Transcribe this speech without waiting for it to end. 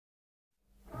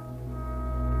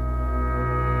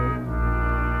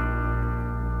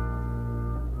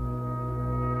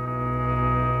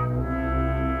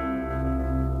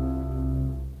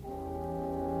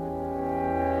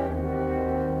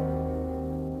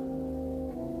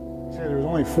There was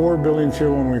only 4 buildings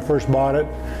here when we first bought it,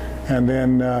 and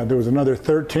then there was another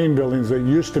 13 buildings that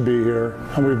used to be here,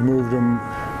 and we've moved them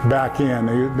back in.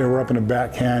 They were up in the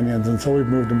back canyons, and so we've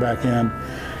moved them back in.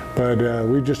 But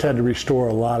we just had to restore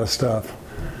a lot of stuff.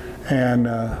 And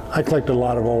I collected a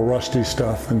lot of old rusty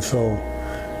stuff, and so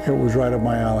it was right up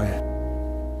my alley.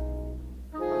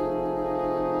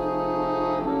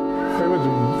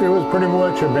 It was pretty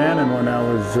much abandoned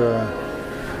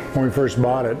when we first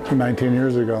bought it 19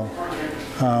 years ago.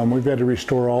 We've had to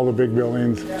restore all the big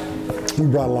buildings. We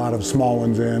brought a lot of small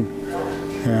ones in,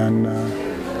 and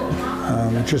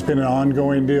it's just been an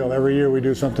ongoing deal. Every year we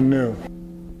do something new.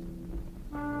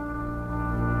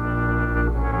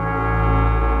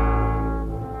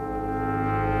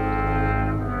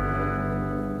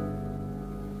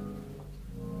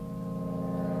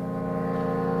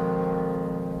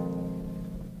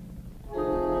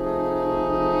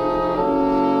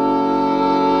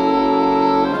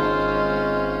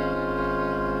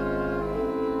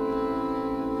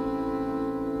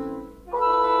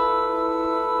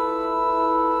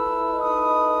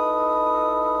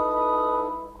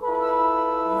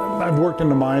 I've worked in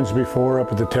the mines before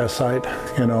up at the test site,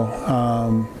 you know,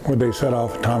 where they set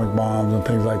off atomic bombs and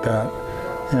things like that.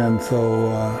 And so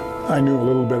I knew a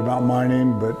little bit about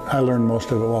mining, but I learned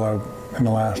most of it in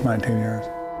the last 19 years.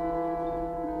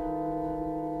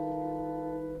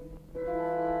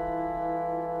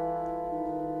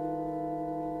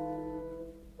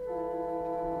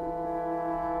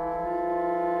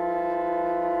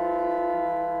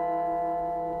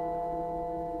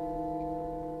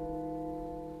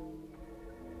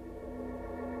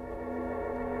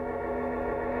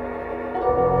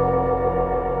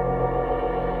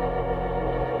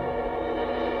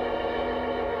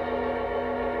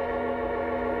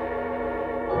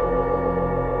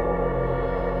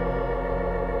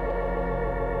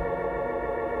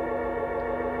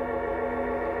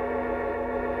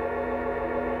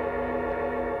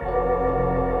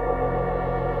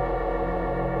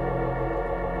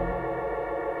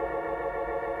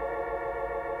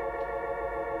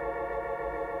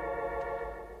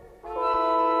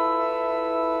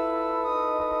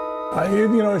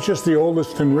 You know, it's just the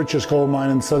oldest and richest gold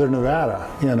mine in southern Nevada.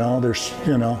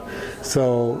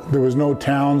 So there was no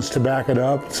towns to back it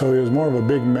up. So it was more of a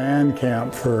big man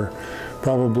camp for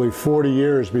probably 40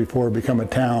 years before it became a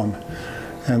town.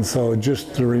 And so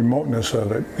just the remoteness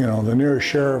of it, you know, the nearest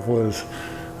sheriff was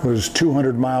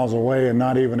 200 miles away, and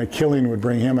not even a killing would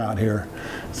bring him out here.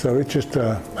 So it's just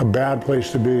a bad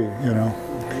place to be, you know.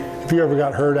 If you ever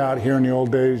got hurt out here in the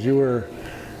old days, it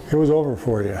was over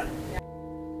for you.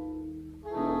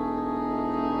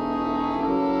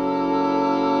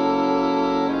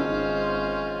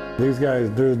 These guys,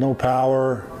 there's no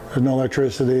power, there's no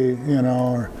electricity, you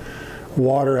know, or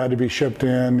water had to be shipped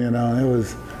in, you know.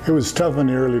 It was tough in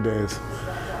the early days.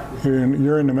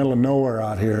 You're in the middle of nowhere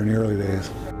out here in the early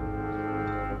days.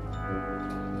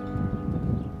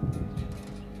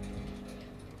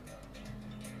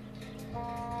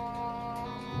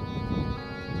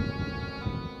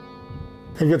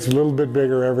 It gets a little bit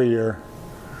bigger every year.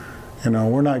 You know,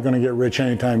 we're not going to get rich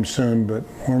anytime soon, but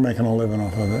we're making a living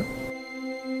off of it.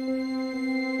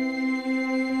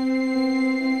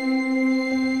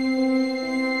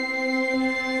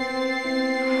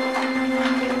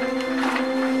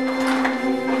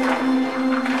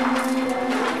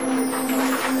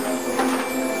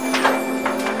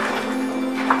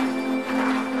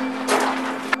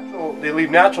 They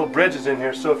leave natural bridges in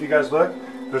here, so if you guys look,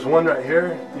 there's one right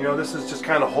here. You know, this is just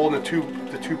kind of holding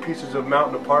the two pieces of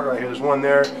mountain apart right here. There's one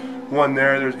there, one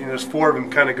there. There's 4 of them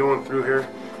kind of going through here,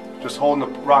 just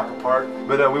holding the rock apart.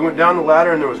 But we went down the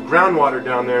ladder, and there was groundwater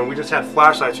down there, and we just had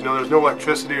flashlights. You know, there's no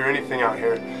electricity or anything out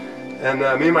here. And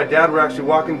me and my dad were actually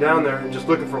walking down there and just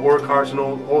looking for ore carts and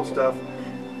old stuff.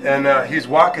 And he's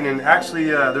walking, and actually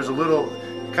there's a little,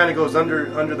 kind of goes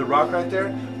under the rock right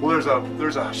there. Well,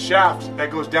 there's a shaft that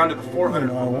goes down to the 400.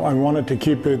 You know, I wanted to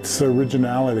keep its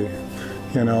originality.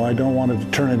 You know, I don't want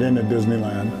to turn it into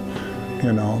Disneyland.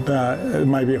 You know, it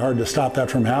might be hard to stop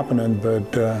that from happening,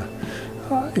 but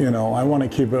you know, I want to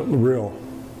keep it real.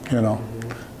 You know,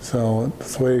 so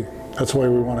that's the way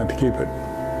we wanted to keep it.